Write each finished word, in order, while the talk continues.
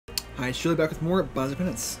Alright, Shirley back with more Buzzer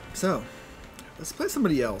Minutes. So, let's play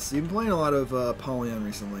somebody else. You've been playing a lot of playin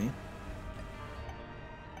recently.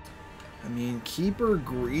 I mean, Keeper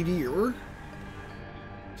Greedier?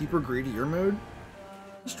 Keeper Greedier mode?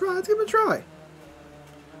 Let's try, let's give it a try.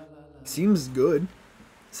 Seems good.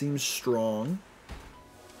 Seems strong.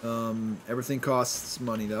 Everything costs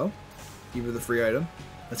money though. Even the free item.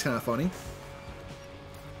 That's kind of funny.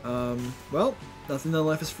 Well, nothing in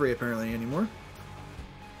life is free apparently anymore.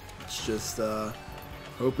 Let's just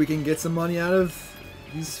hope we can get some money out of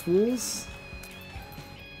these fools.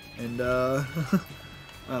 And I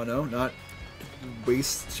don't know, not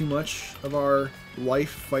waste too much of our life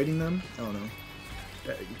fighting them. I don't know.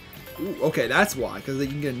 Ooh, okay, that's why, because they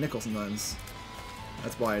can get a nickel sometimes.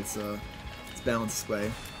 That's why it's balanced this way.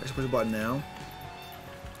 I should push the button now.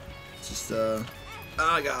 It's just oh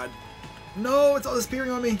god. No, it's all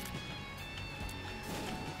disappearing on me.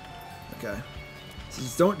 Okay. So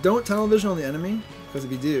just don't tunnel vision on the enemy, because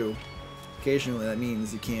if you do, occasionally that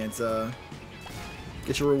means you can't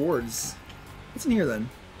get your rewards. What's in here then?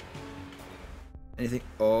 Anything?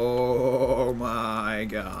 Oh my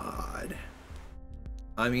god.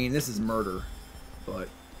 I mean, this is murder, but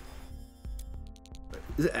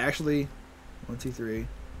is it actually 1, 2, 3? I'm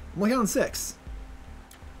only counting 6.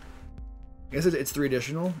 I guess it's 3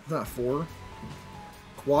 additional. It's not 4.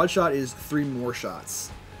 Quad shot is 3 more shots.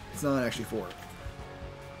 It's not actually 4.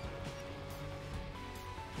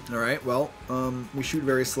 Alright, well, we shoot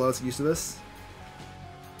very slow, let's get used to this.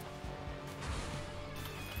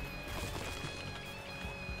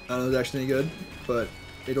 I don't know if it's actually any good, but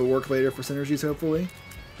it'll work later for synergies, hopefully.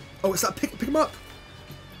 Oh, stop! Pick them up!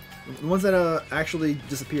 The ones that actually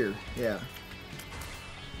disappear, yeah.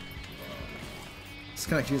 It's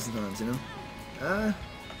kind of confusing sometimes, you know?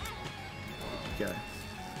 Okay.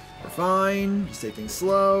 We're fine. Just take things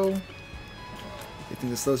slow. Take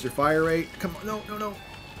things that slows your fire rate. Come on, no, no, no.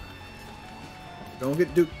 Don't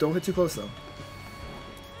get too close though.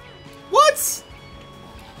 What?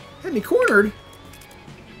 Had me cornered.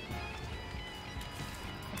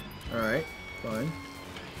 Alright, fine.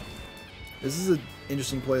 This is an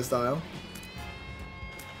interesting play style.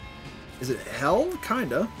 Is it hell?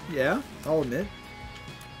 Kinda. Yeah, I'll admit.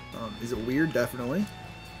 Is it weird? Definitely.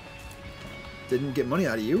 Didn't get money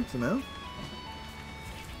out of you, somehow.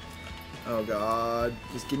 Oh god.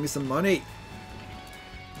 Just give me some money.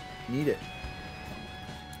 Need it.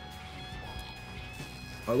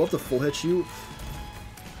 I'd love to full hit you.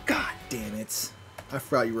 God damn it. I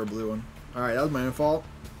forgot you were a blue one. Alright, that was my own fault.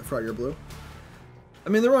 I forgot you're blue. I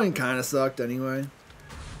mean, the running kind of sucked anyway.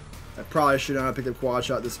 I probably should not have picked up quad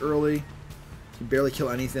shot this early. You barely kill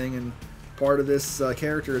anything, and part of this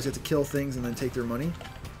character is you have to kill things and then take their money.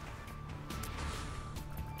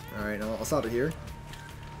 Alright, I'll stop it here.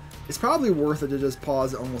 It's probably worth it to just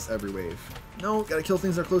pause almost every wave. No, gotta kill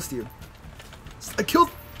things that are close to you. Kill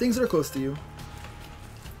things that are close to you.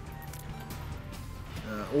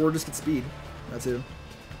 Or just get speed. That too.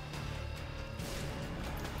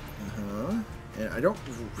 And I don't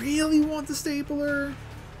really want the stapler.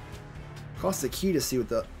 Costs a key to see what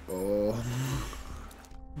the... Oh.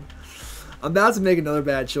 I'm about to make another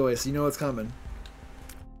bad choice. You know what's coming.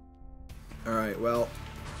 Alright, well.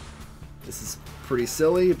 This is pretty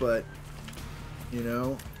silly, but... You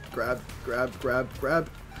know. Grab, grab, grab, grab,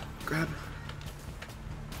 grab.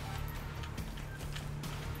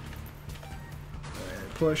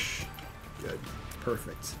 And push. Good.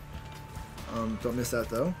 Perfect. Don't miss that,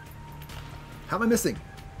 though. How am I missing?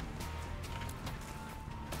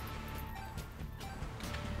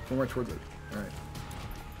 Going right towards it. Alright.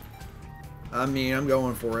 I mean, I'm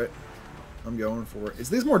going for it. I'm going for it. It's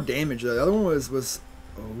this more damage though. The other one was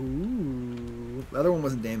oh, the other one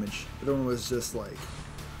wasn't damage. The other one was just like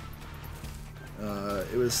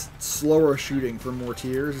it was slower shooting for more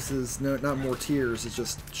tiers. This is not more tiers, it's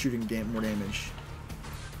just shooting more damage.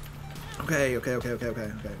 Okay. I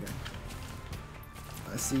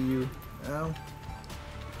see you. Ow.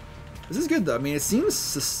 This is good though. I mean, it seems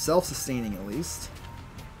self-sustaining at least.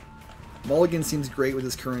 Mulligan seems great with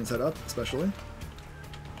his current setup, especially.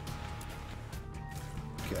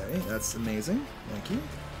 Okay, that's amazing. Thank you.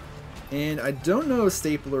 And I don't know if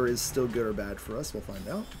Stapler is still good or bad for us. We'll find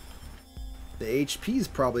out. The HP is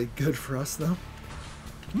probably good for us though.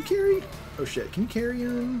 Can you carry? Oh shit! Can you carry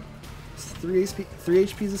 3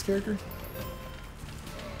 HP this character?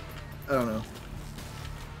 I don't know.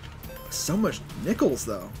 So much nickels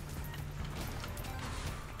though.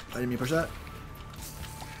 I didn't mean to push that.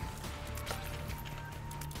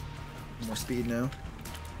 More speed now.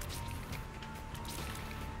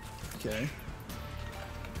 Okay.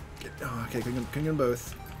 Oh, okay, couldn't get them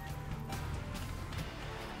both.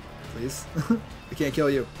 please. I can't kill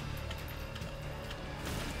you.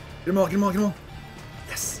 Get them all, get them all, get them all.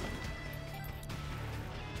 Yes.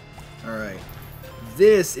 Alright.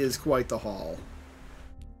 This is quite the haul.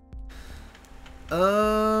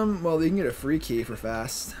 Well, you can get a free key for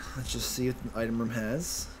fast. Let's just see what the item room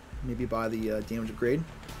has. Maybe buy the damage upgrade.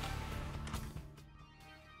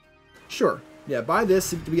 Sure. Yeah, buy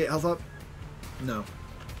this. Do we get health up? No.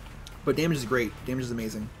 But damage is great. Damage is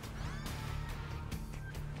amazing.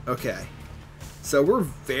 Okay. So we're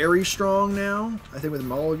very strong now. I think with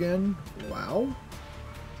Mulligan. Wow.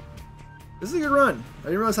 This is a good run. I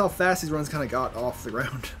didn't realize how fast these runs kind of got off the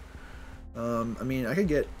ground. I mean, I could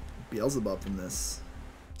get Beelzebub from this.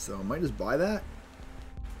 So I might just buy that.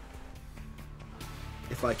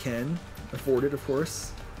 If I can afford it, of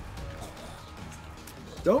course.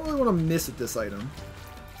 Don't really want to miss with this item.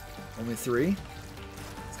 Only 3.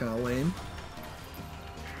 It's kind of lame.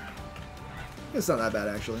 It's not that bad,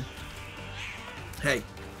 actually. Hey.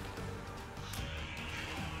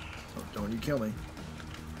 Oh, don't you kill me.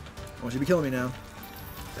 I want you to be killing me now.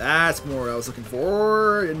 That's more what I was looking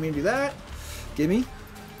for. Didn't mean to do that. Gimme.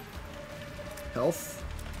 Health.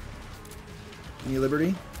 Give me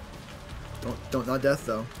liberty. Not death,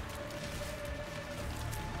 though.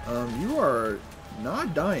 You are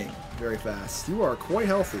not dying very fast. You are quite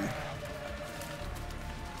healthy.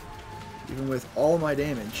 Even with all my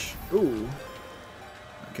damage. Ooh.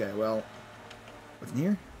 Okay, well. What's in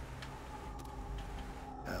here?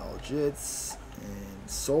 Algits and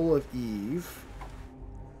Soul of Eve.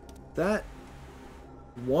 That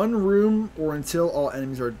one room or until all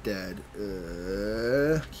enemies are dead.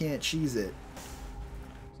 Can't cheese it.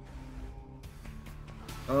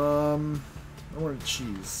 I want to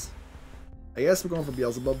cheese. I guess we're going for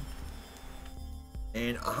Beelzebub.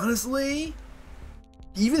 And honestly,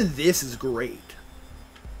 even this is great.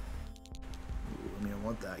 Ooh, I mean, I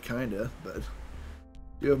want that kinda, but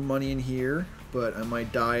you have money in here, but I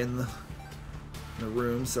might die in the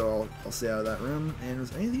room, so I'll stay out of that room. And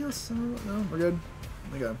was anything else? No, we're good.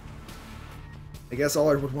 Okay. I guess all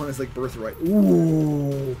I would want is like Birthright.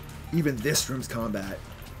 Ooh, even this room's combat.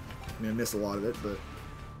 I mean, I missed a lot of it, but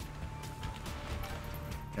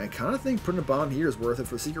I kind of think putting a bomb here is worth it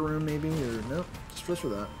for a secret room, maybe, or no, just for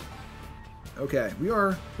that. Okay,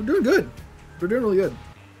 we're doing good. We're doing really good.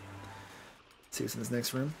 Let's see what's in this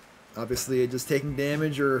next room. Obviously, just taking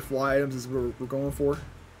damage or fly items is what we're going for.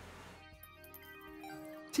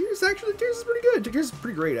 Tears is pretty good. Tears is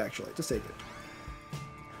pretty great, actually. Just take it.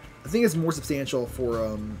 I think it's more substantial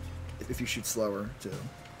for if you shoot slower too.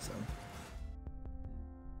 So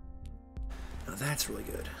now that's really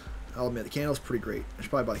good. I'll admit the candle's pretty great. I should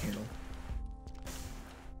probably buy a candle.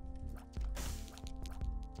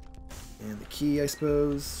 And the key, I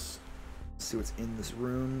suppose. Let's see what's in this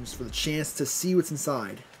room, just for the chance to see what's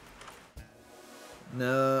inside.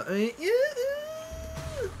 No, I mean,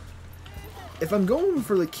 yeah. If I'm going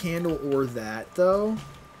for the candle or that, though,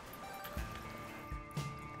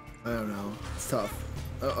 I don't know. It's tough.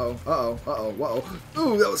 Uh-oh, uh-oh, uh-oh, whoa.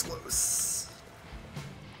 Ooh, that was close.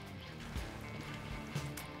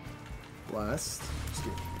 Blast.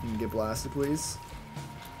 Can you get blasted, please?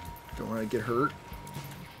 Don't want to get hurt.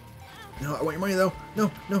 No, I want your money, though. No,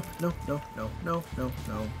 no, no, no, no, no, no,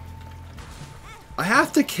 no. I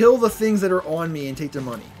have to kill the things that are on me and take their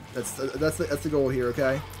money. That's the goal here,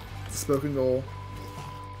 okay? It's a spoken goal.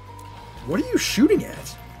 What are you shooting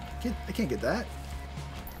at? I can't get that.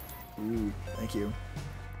 Ooh, thank you.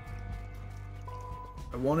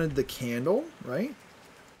 I wanted the candle, right?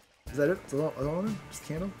 Is that it? Is that all I wanted? Just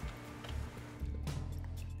the candle?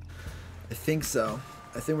 I think so.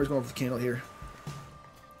 I think we're going for the candle here.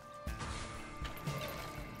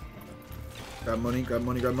 Grab money, grab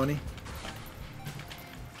money, grab money.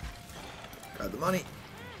 Grab the money.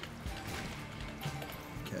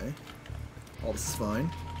 Okay. All this is fine.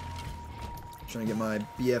 Trying to get my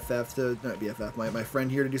BFF to... Not BFF, my friend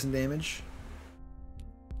here to do some damage.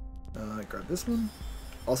 Grab this one.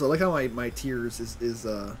 Also, I like how my tears is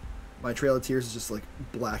my Trail of Tears is just like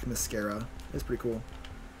black mascara. It's pretty cool.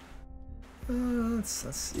 Let's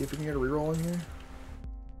see if we can get a reroll in here.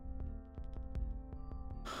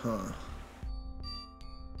 Huh.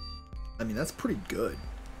 I mean, that's pretty good.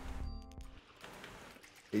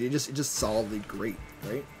 It just solidly great,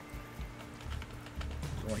 right?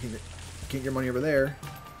 Well, can't get your money over there.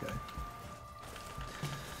 Okay.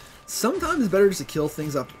 Sometimes it's better just to kill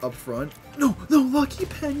things up front. No, lucky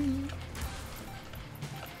penny.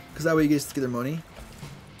 Because that way you just get their money.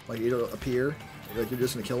 Like it'll appear. Like you're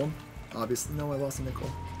just gonna kill them. Obviously, no, I lost a nickel.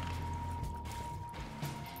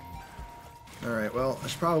 All right, well, I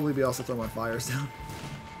should probably be also throwing my fires down.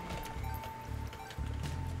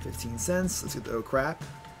 15 cents. Let's get the oh crap.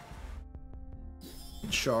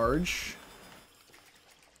 Charge.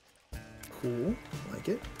 Cool. Like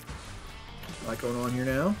it. A lot going on here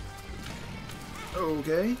now.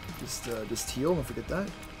 Okay. Just heal. Don't forget that.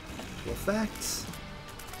 Cool facts.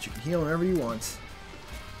 You can heal whenever you want.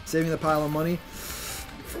 Saving the pile of money.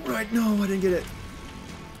 For when I... No, I didn't get it.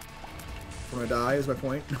 For when I die is my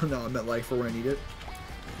point. No, I meant like for when I need it.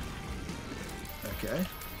 Okay.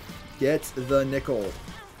 Get the nickel.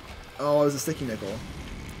 Oh, it was a sticky nickel.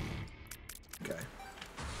 Okay.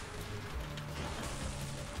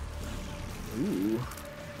 Ooh.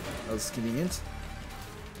 That was convenient.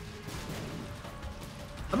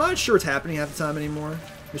 I'm not sure what's happening half the time anymore.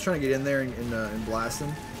 I'm just trying to get in there and blast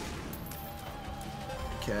him.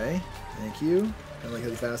 Okay. Thank you. I don't like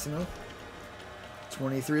how fast enough.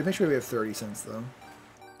 23. Make sure we have 30 cents though.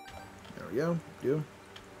 There we go. Do.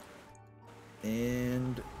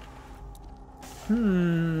 And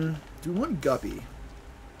do one guppy.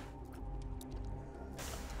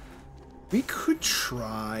 We could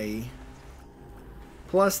try.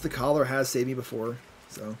 Plus the collar has saved me before,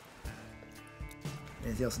 so.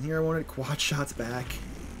 Anything else in here I wanted? Quad shots back.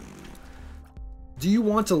 Do you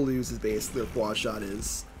want to lose is basically what quad shot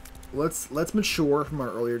is. Let's mature from our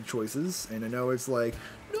earlier choices. And I know it's like,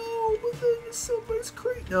 no, but then somebody's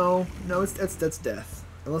great. No, that's death.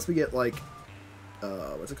 Unless we get like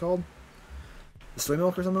what's it called? The soy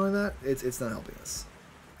milk or something like that. It's not helping us.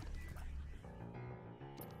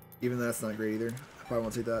 Even that's not great either. I probably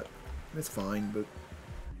won't take that. It's fine, but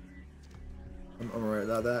I'm alright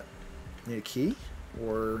without that. Need a key?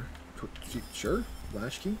 Or sure,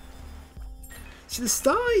 latch key. See, the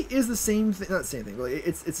sty is the same thing, not the same thing, but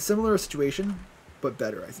it's a similar situation, but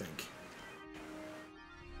better, I think.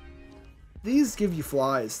 These give you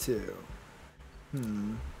flies too. I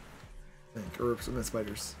think, or some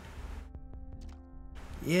spiders.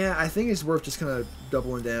 Yeah, I think it's worth just kind of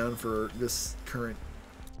doubling down for this current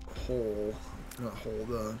hole, not hole,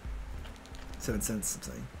 the 7 cents. I'm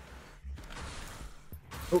saying.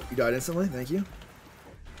 Oh, you died instantly. Thank you.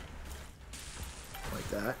 Like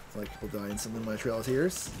that. Like people die instantly in my Trail of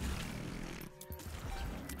Tears.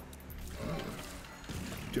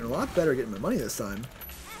 Doing a lot better getting my money this time.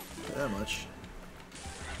 Not that much.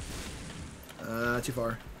 Too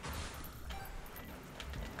far.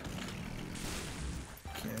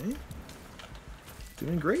 Okay.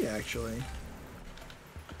 Doing great, actually.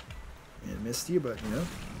 And missed you, but, you know.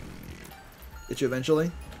 Get you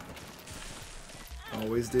eventually.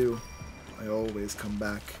 Always do. I always come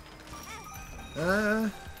back.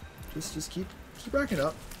 Just keep racking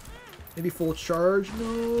up. Maybe full charge.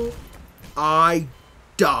 No. I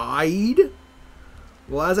died?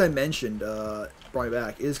 Well, as I mentioned, brought me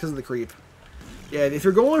back. It is because of the creep. Yeah, if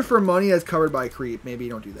you're going for money that's covered by creep, maybe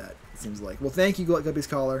you don't do that. It seems like. Well, thank you, Guppy's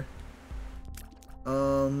Collar.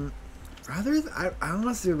 I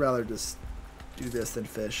honestly would rather just do this than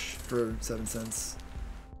fish for 7 cents.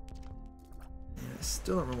 Yeah, I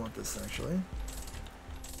still don't really want this, actually.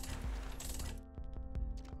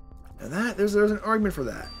 And that, there's an argument for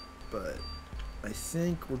that. But I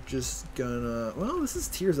think we're just gonna... Well, this is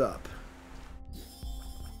Tears Up.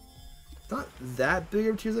 It's not that big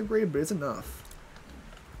of a Tears Upgrade, but it's enough.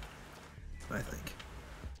 I think.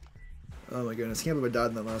 Oh my goodness, I can't believe I died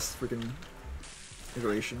in that last freaking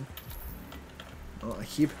iteration. Oh, I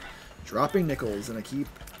keep dropping nickels and I keep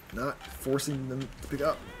not forcing them to pick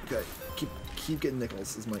up. Okay, keep getting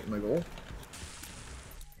nickels is my goal.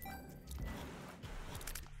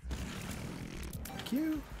 Thank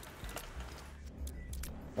you.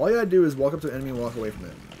 All you gotta do is walk up to an enemy and walk away from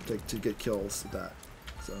it to get kills with that.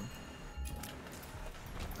 So,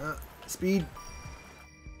 speed.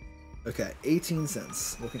 Okay, 18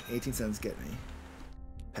 cents. What can 18 cents get me?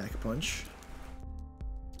 Pack a punch.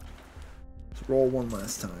 Let's roll one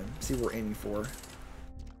last time. See what we're aiming for.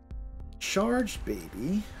 Charged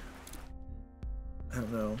baby. I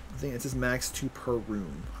don't know. I think it says max 2 per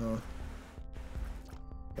room, huh?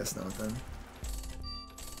 Guess not then.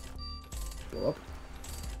 Blow up?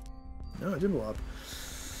 No, it didn't blow up.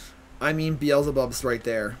 I mean, Beelzebub's right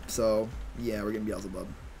there. So, yeah, we're getting Beelzebub.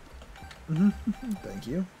 Thank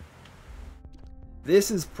you.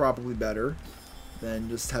 This is probably better than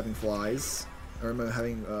just having flies. Or am I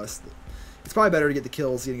having, it's probably better to get the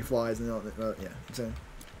kills getting flies and yeah, I'm saying.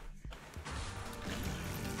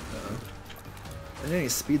 I didn't any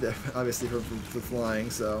speed there, obviously, for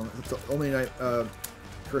flying, so it's the only night,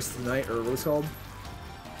 Curse of the Night, or what it's called.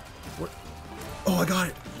 What? Oh, I got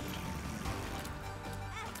it!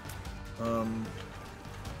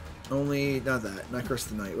 Only, not that, not Curse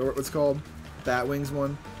of the Night. What's it called? Batwings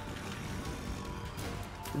one.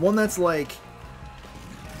 One that's like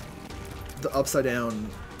the upside down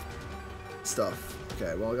stuff.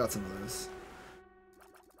 Okay, well I got some of those.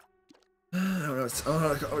 I don't know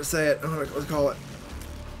how to say it. I don't know what to call it.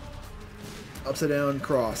 Upside down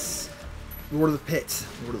cross. Lord of the Pit.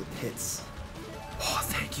 Lord of the Pits. Oh,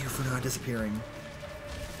 thank you for not disappearing.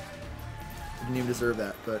 I didn't even deserve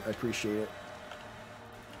that, but I appreciate it.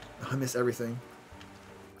 Oh, I missed everything.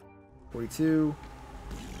 42.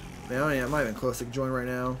 Man, I'm not even close to join right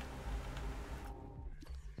now.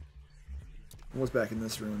 What's back in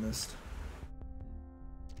this room? Missed.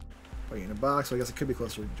 Wait, in a box, so I guess it could be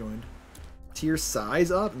closer to joined. Tier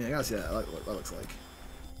size up? I mean, I gotta see what that looks like.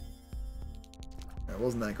 It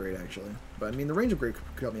wasn't that great, actually. But, I mean, the range upgrade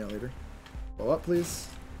could help me out later. Blow up, please.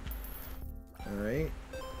 Alright.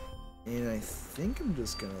 And I think I'm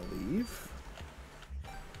just gonna leave.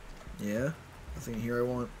 Yeah. Nothing here I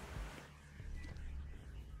want.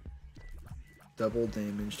 Double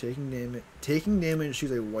damage. Taking damage,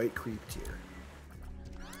 choose a white creep tier.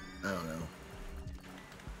 I don't know.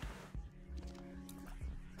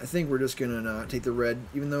 I think we're just gonna not take the red,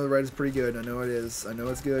 even though the red is pretty good. I know it is. I know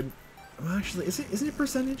it's good. Well, actually, isn't it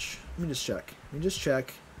percentage? Let me just check.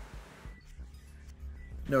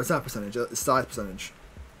 No, it's not percentage. It's size percentage.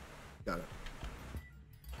 Got it.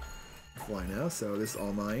 Fly now, so this is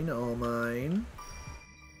all mine. All mine.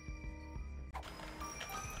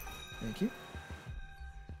 Thank you.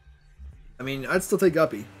 I mean, I'd still take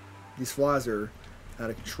Guppy. These flies are out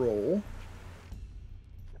of control.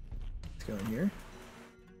 Let's go in here.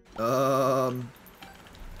 I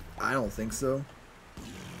don't think so. I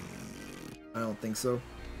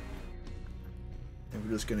think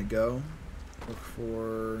we're just gonna go look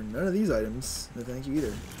for none of these items. No thank you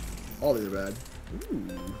either. All these are bad.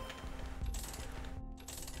 Ooh.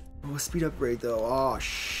 Oh, speed upgrade though. Oh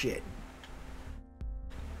shit.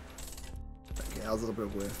 Okay, that was a little bit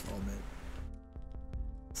of whiff, I'll admit.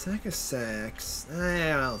 Sack of sacks. I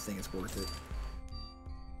don't think it's worth it.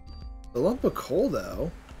 The lump of coal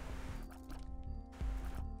though.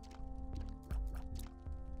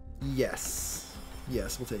 Yes.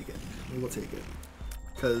 Yes, we'll take it. We will take it.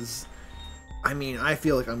 Because, I mean, I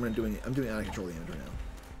feel like I'm doing out of control damage right now.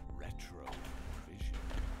 Retro vision.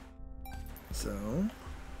 So,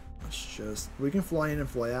 let's just... We can fly in and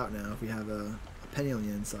fly out now if we have a penny on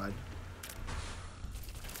the inside.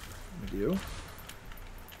 We do.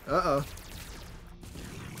 Uh-oh.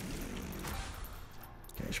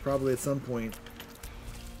 Okay, I should probably at some point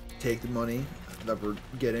take the money that we're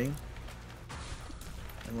getting.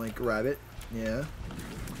 And like grab it. Yeah.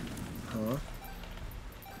 Huh.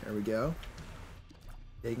 There we go.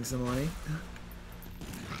 Taking some money.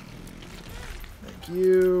 Thank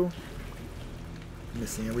you.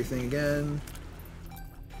 Missing everything again.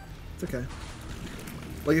 It's okay.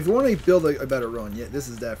 Like if you want to build a better run, yeah, this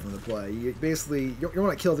is definitely the play. You basically you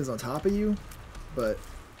want to kill things on top of you, but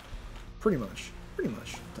pretty much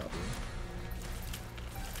top of you.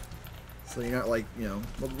 So you're not like, you know,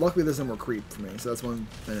 well, luckily there's no more creep for me, so that's one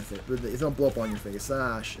benefit. But it don't blow up on your face.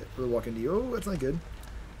 Ah, shit. We're walking to you. Oh, that's not good.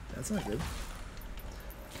 That's not good.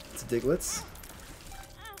 It's Diglets.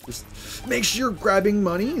 Just make sure you're grabbing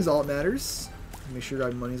money is all that matters. Make sure you're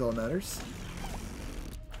grabbing money is all that matters.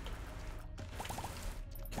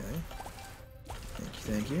 Okay.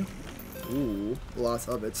 Thank you. Ooh, lots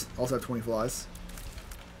of it. Also have 20 flies.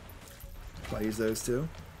 I'll use those too.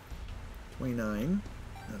 29.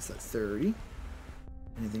 That's 30.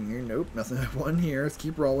 Anything here? Nope. Nothing. One here. Let's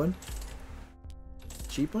keep rolling.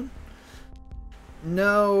 Cheap one?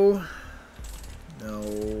 No.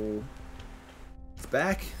 No. It's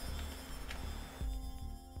back.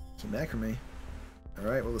 Came back for me.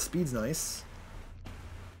 Alright, well the speed's nice. I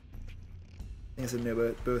think I said no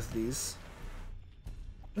about both of these.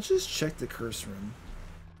 Let's just check the curse room.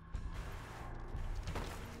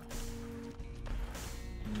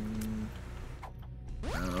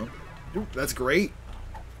 Ooh, that's great.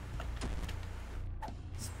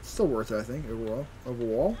 Still worth it, I think,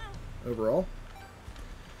 overall.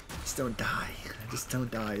 Just don't die. Just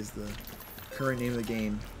don't die is the current name of the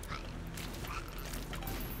game.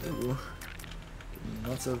 Ooh.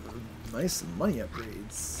 Lots of nice money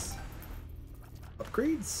upgrades.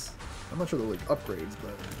 Upgrades? I'm not sure they're like upgrades,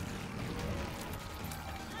 but...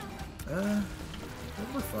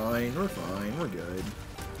 we're fine, we're good.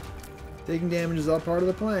 Taking damage is all part of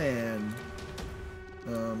the plan.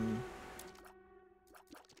 I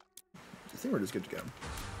think we're just good to go.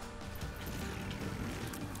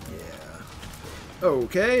 Yeah.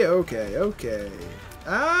 Okay.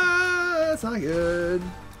 Ah, that's not good.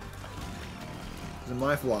 These are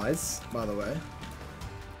my flies, by the way.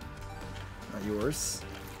 Not yours.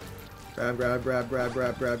 Grab.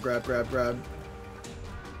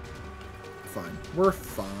 fine. We're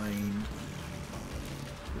fine.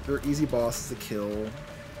 They're easy bosses to kill.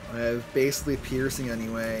 I have basically piercing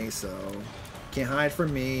anyway, so can't hide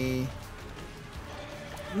from me.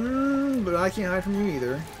 But I can't hide from you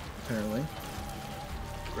either, apparently.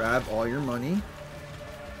 Grab all your money.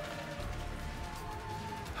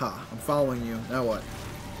 Ha, I'm following you. Now what?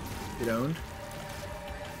 Get owned.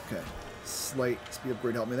 Okay. Slight speed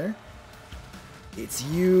upgrade help me there. It's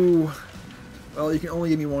you. Well, you can only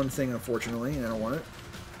give me one thing, unfortunately, and I don't want it.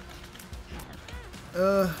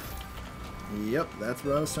 Yep, that's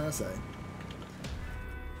what I was trying to say.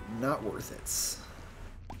 Not worth it.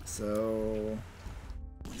 So,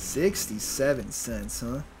 67 cents,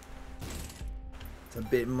 huh? It's a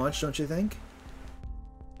bit much, don't you think?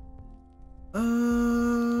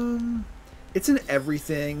 It's in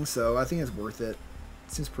everything, so I think it's worth it.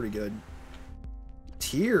 Seems pretty good.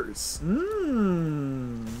 Tears.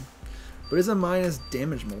 But is a minus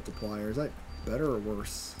damage multiplier? Is that better or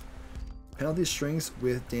worse? Penalty shrinks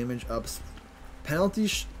with damage ups. Penalty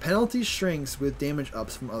shrinks with damage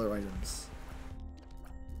ups from other items.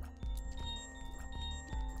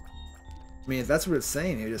 I mean, if that's what it's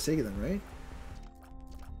saying, you just take it then, right?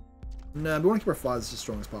 Nah, we want to keep our flies as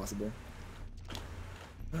strong as possible.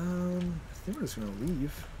 I think we're just gonna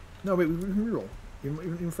leave. No, wait, we can reroll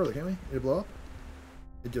even further, can't we? Did it blow up?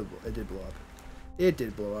 It did blow up. It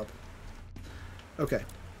did blow up. Okay.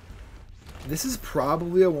 This is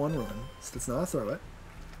probably a 1 run, so it's not a throw it.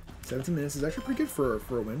 17 minutes is actually pretty good for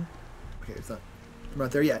a win. Okay, it's not. We're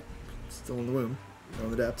not there yet. Still in the womb. Still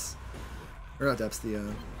in the depths. Or not depths,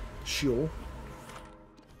 the Sheol.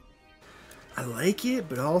 I like it,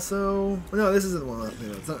 but also... No, this isn't one.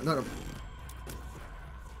 It's not a...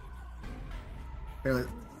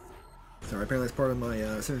 Apparently... Sorry, apparently it's part of my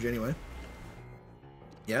synergy anyway.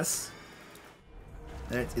 Yes.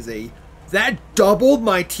 That is a... That doubled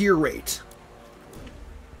my tier rate!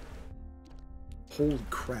 Holy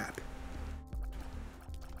crap.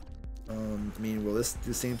 I mean, will this do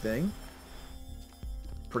the same thing?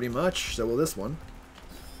 Pretty much, so will this one.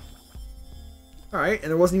 Alright, and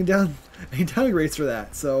there wasn't even any downgrades for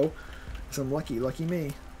that, so I'm lucky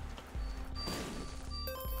me.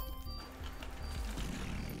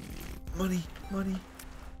 Money.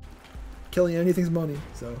 Killing anything's money,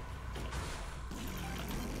 so.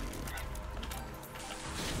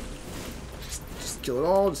 Just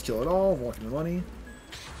kill it all, walking the money.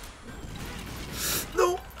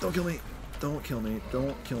 No! Don't kill me. Don't kill me.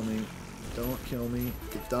 Don't kill me. Don't kill me.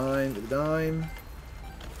 Get the dime.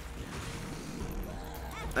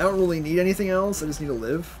 I don't really need anything else. I just need to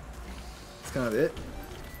live. That's kind of it.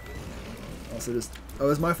 Also just... Oh,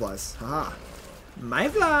 there's my flies. Haha. My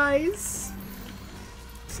flies!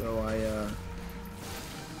 So I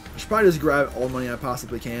should probably just grab all the money I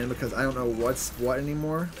possibly can because I don't know what's what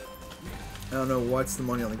anymore. I don't know what's the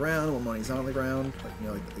money on the ground, what money's not on the ground. Like, you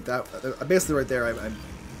know, like that. Basically right there, I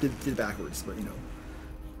did it backwards, but you know.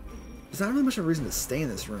 There's not really much of a reason to stay in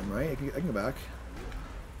this room, right? I can go back.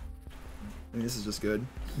 I mean, this is just good.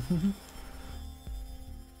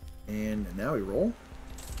 And now we roll.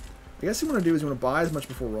 I guess what you want to do is you want to buy as much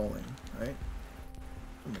before rolling, right?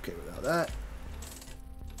 I'm okay without that.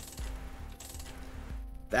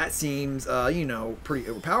 That seems, you know, pretty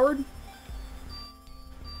overpowered.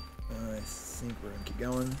 I think we're going to keep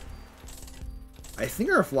going. I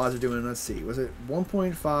think our flaws are doing, let's see, was it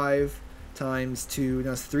 1.5 times 2?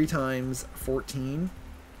 No, it's 3 times 14.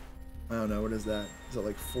 I don't know, what is that? Is that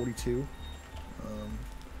like 42?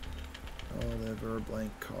 Oliver,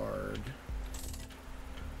 blank card.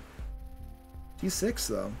 D6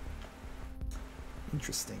 though.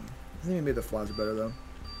 Interesting. I think maybe the flaws are better though.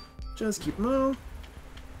 Just keep them on.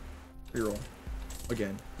 Reroll.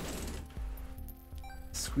 Again.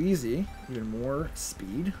 Squeezy. Even more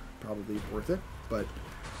speed. Probably worth it. But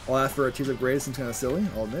I'll ask for a Tears of Grace. Seems kind of silly,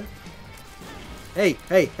 I'll admit. Hey.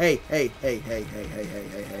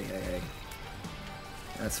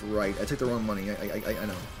 That's right. I took the wrong money. I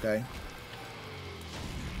know. Okay.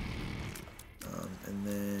 And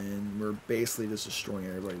then we're basically just destroying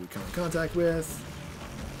everybody we come in contact with.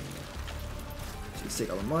 So just take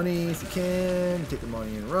all the money if you can. Take the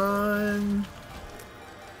money and run.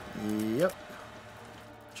 Yep.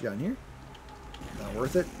 What you got in here? Not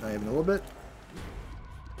worth it. Not even a little bit.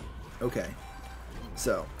 Okay.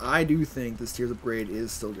 So, I do think this Tears upgrade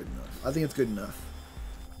is still good enough. I think it's good enough.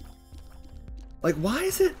 Like, why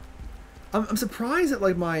is it... I'm surprised at,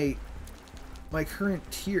 like, my current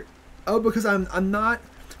tier... Oh, because I'm not...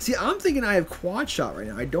 See, I'm thinking I have quad shot right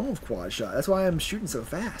now. I don't have quad shot. That's why I'm shooting so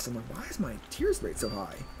fast. I'm like, why is my tears rate so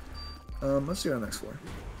high? Let's go on the next floor.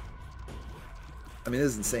 I mean,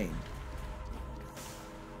 this is insane.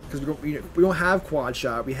 because we don't have quad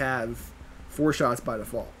shot. We have 4 shots by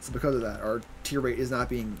default. So because of that, our tier rate is not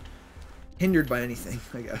being hindered by anything,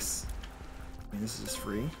 I guess. I mean, this is just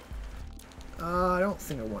free. I don't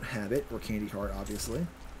think I want Habit or Candy Card, obviously.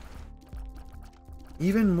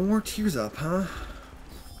 Even more tiers up, huh?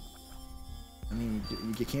 I mean,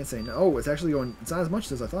 you can't say no. Oh, it's actually going... It's not as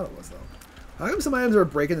much as I thought it was, though. How come some items are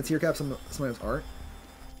breaking the tier cap, some items aren't?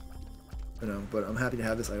 I don't know, but I'm happy to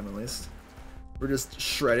have this item at least. We're just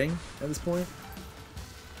shredding at this point.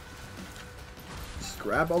 Just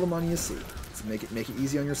grab all the money you see. Let's make it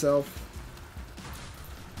easy on yourself.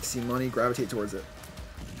 You see money, gravitate towards it.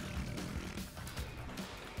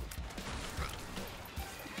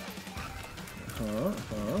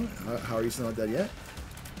 How are you still not dead yet?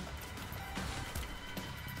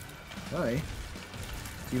 Hi.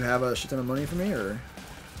 Do you have a shit ton of money for me, or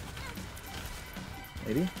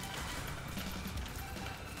maybe?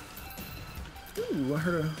 Ooh, I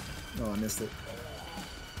heard a... Oh, I missed it.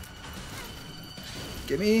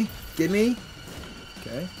 Get me! Get me!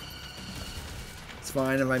 Okay. It's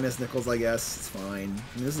fine if I miss nickels, I guess. It's fine. I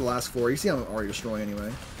mean, this is the last 4. You see I'm already destroying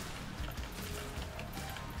anyway.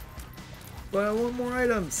 But I want more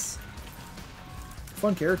items!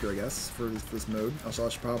 Fun character, I guess, for this mode. I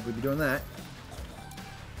should probably be doing that.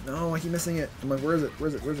 No, I keep missing it. I'm like, where is it? Where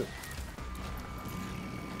is it? Where is it?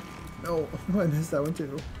 No, I missed that one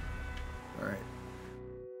too. Alright.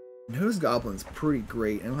 Nose Goblin's pretty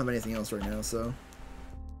great. I don't have anything else right now, so...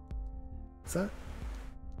 What's that?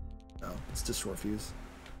 Oh, it's just short fuse.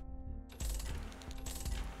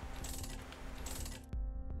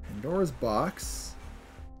 Pandora's box.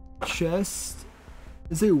 Chest.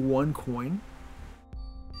 Is it 1 coin?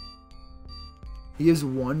 He has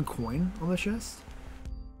 1 coin on the chest?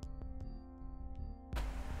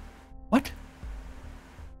 What?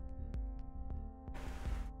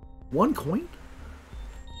 1 coin?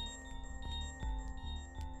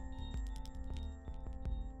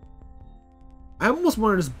 I almost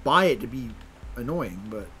want to just buy it to be annoying,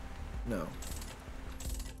 but no.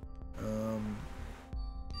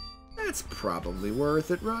 That's probably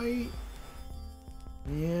worth it, right?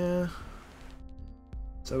 Yeah.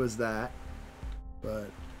 So is that.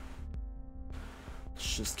 But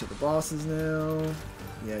let's just kill the bosses now.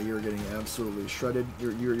 Yeah, you're getting absolutely shredded.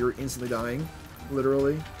 You're instantly dying,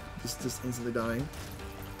 literally, just instantly dying.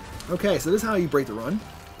 Okay, so this is how you break the run.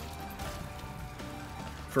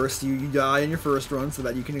 First, you die in your first run so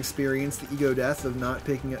that you can experience the ego death of not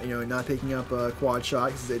picking up, not picking up a quad shot,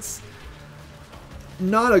 because it's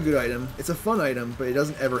not a good item. It's a fun item, but it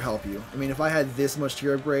doesn't ever help you. I mean, if I had this much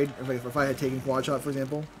tier upgrade, if I had taken quad shot, for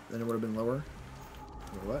example, then it would have been lower.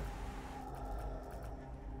 What?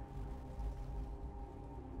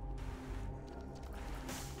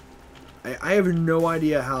 I have no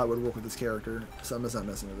idea how it would work with this character, so I'm just not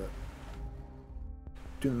messing with it.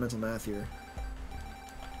 Doing the mental math here.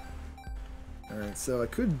 Alright, so I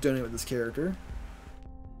could donate with this character.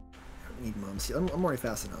 I don't need Mom's Heal. I'm already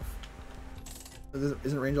fast enough.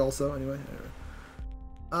 Isn't range also, anyway?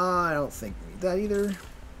 I don't think we need that either.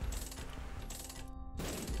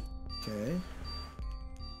 Okay.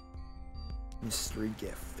 Mystery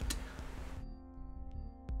gift.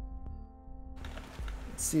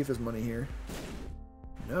 Let's see if there's money here.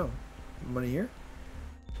 No. Money here?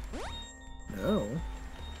 No.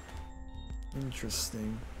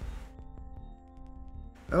 Interesting.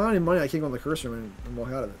 I don't have any money. I can't go in the curse room and walk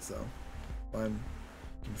out of it, so I'm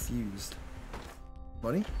confused.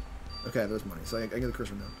 Money? Okay, there's money. So I get the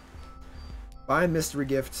curse room now. Buy a mystery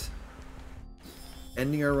gift.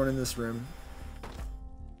 Ending our run in this room.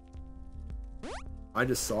 I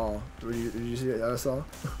just saw. Did you see what I saw?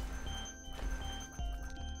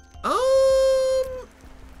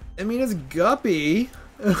 I mean, it's Guppy.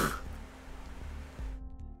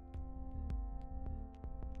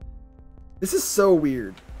 This is so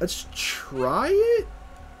weird. Let's try it.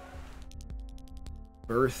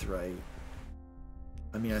 Birthright.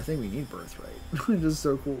 I mean, I think we need Birthright. It's just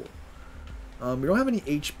so cool. We don't have any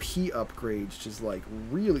HP upgrades, which is like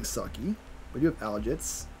really sucky. We do have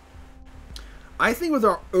Algits. I think with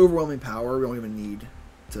our overwhelming power, we don't even need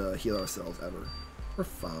to heal ourselves ever. We're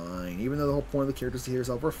fine. Even though the whole point of the character is to heal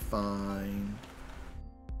yourself, we're fine.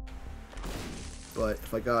 But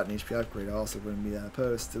if I got an HP upgrade, I also wouldn't be that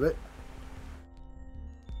opposed to it.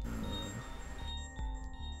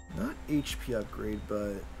 Not HP upgrade,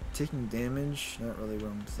 but taking damage, not really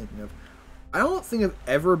what I'm thinking of. I don't think I've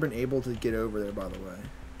ever been able to get over there, by the way.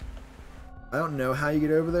 I don't know how you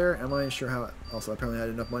get over there. I'm not even sure how. Also, I apparently had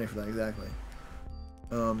enough money for that, exactly.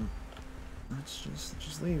 Let's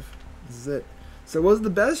just leave. This is it. So was the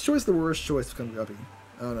best choice the worst choice to become Guppy?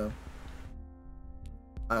 I don't know.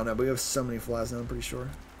 I don't know, but we have so many flies now, I'm pretty sure.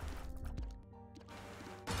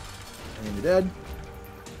 And you're dead.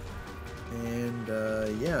 And,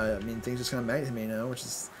 yeah, I mean, things just kind of magnet me now, which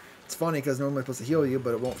is... It's funny, because normally I'm supposed to heal you,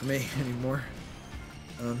 but it won't for me anymore.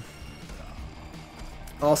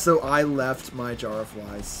 Also, I left my jar of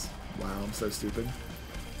flies. Wow, I'm so stupid.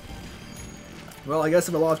 Well, I guess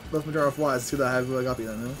if I left my jar of flies, it's good that I have a guppy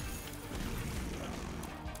then, huh?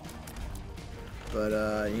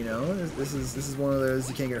 But, you know, this is one of those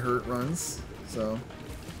you can't get hurt runs, so...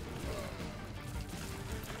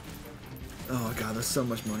 Oh god, there's so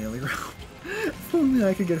much money on the ground. If only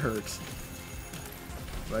I could get hurt.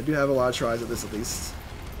 But I do have a lot of tries at this at least.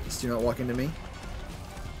 Just do not walk into me.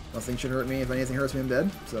 Nothing should hurt me. If anything hurts me, I'm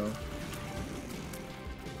dead, so...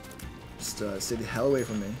 Just stay the hell away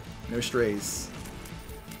from me. No strays.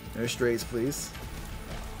 No strays, please.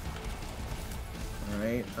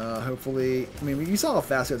 Alright, hopefully... I mean, you saw how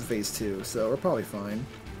fast we have to phase 2, so we're probably fine.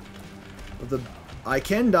 But I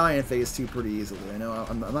can die in phase 2 pretty easily. I know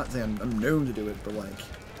I'm not saying I'm known to do it, but like...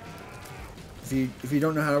 If you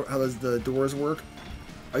don't know how the doors work...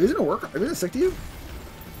 Are these gonna work? Are they gonna stick to you?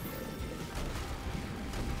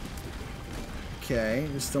 Okay,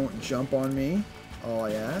 just don't jump on me. All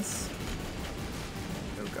I ask.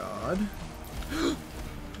 Oh god.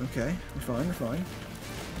 Okay, we're fine, we're fine.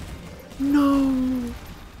 No!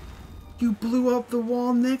 You blew up the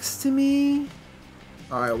wall next to me?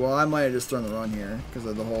 Alright, well I might have just thrown the run here, because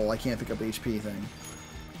of the whole I can't pick up HP thing.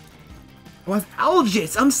 Oh, I have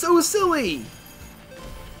Algits! I'm so silly!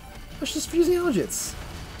 I was just using Algits.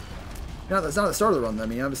 Now, that's not at the start of the run, though. I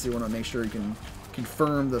mean, obviously you want to make sure you can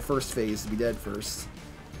confirm the first phase to be dead first.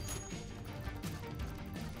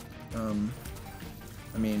 I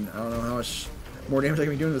mean, I don't know how much more damage I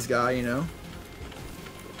can be doing to this guy, you know?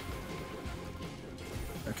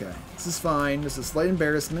 Okay, this is fine. This is a slight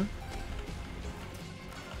embarrassment.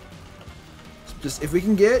 Just, if we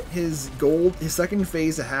can get his second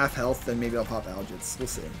phase to half health, then maybe I'll pop Algits. We'll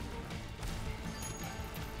see.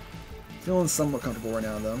 Feeling somewhat comfortable right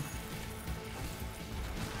now, though.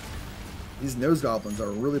 These nose goblins are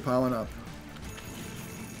really piling up.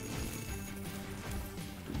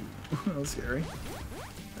 That was scary.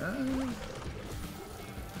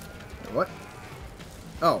 What?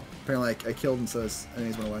 Oh, apparently I killed him, so his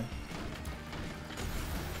enemies went away.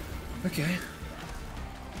 Okay.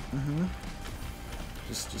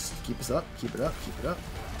 Just keep us up, keep it up, keep it up.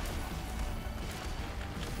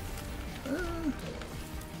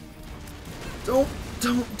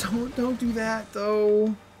 Don't do that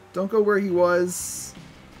though. Don't go where he was.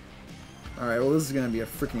 Alright, well this is gonna be a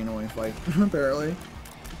freaking annoying fight, apparently.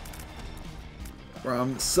 Where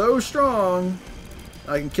I'm so strong,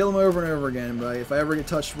 I can kill him over and over again, but if I ever get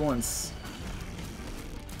touched once...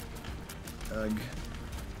 Ugh.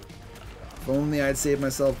 If only I'd save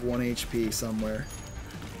myself 1 HP somewhere.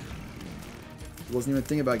 Wasn't even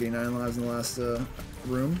thinking about getting 9 lives in the last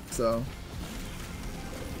room, so...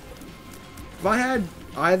 If I had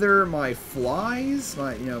either my flies,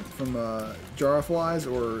 from Jar of Flies,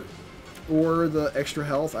 or the extra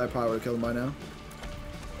health, I probably would have killed him by now.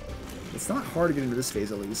 It's not hard to get into this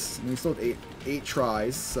phase, at least. I mean, we still have 8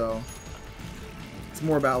 tries, so... It's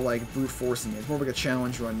more about, like, brute forcing it. It's more like a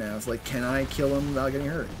challenge run now. It's like, can I kill him without getting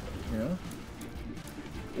hurt? You know?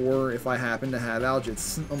 Or if I happen to have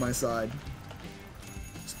Algits on my side.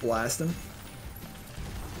 Just blast him.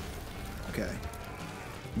 Okay.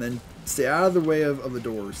 And then stay out of the way of the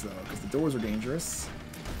doors, though, because the doors are dangerous.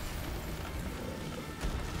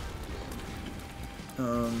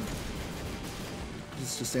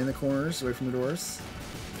 Just stay in the corners, away from the doors.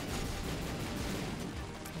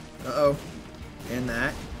 Uh-oh. And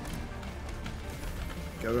that.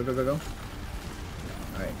 Go, go, go, go, go.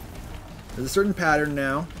 Alright. There's a certain pattern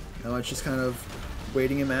now. Now it's just kind of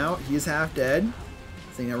waiting him out. He is half dead.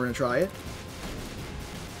 I think now we're going to try it.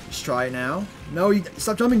 Just try it now. No, you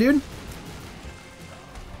stop jumping, dude.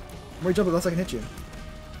 Where you jumping? Unless I can hit you.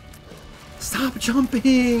 Stop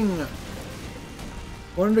jumping!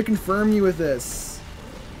 Wanted to confirm you with this.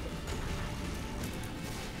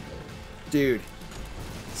 Dude.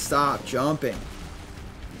 Stop jumping.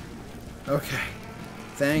 Okay.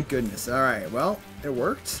 Thank goodness. Alright, well, it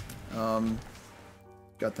worked.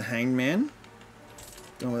 Got the Hanged Man.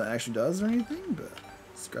 Don't know what that actually does or anything, but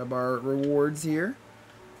let's grab our rewards here.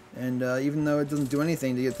 And even though it doesn't do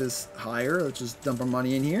anything to get this higher, let's just dump our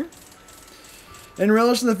money in here. And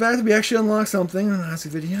relish in the fact that we actually unlocked something in the last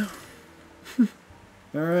video.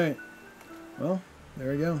 Alright. Well,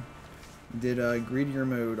 there we go. We did greedier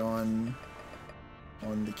mode on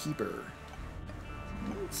the Keeper.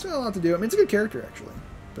 Still a lot to do. I mean, it's a good character, actually.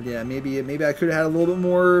 But yeah, maybe I could have had a little bit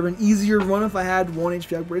more of an easier run if I had 1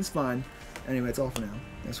 HP upgrade. It's fine. Anyway, it's all for now.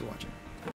 Thanks for watching.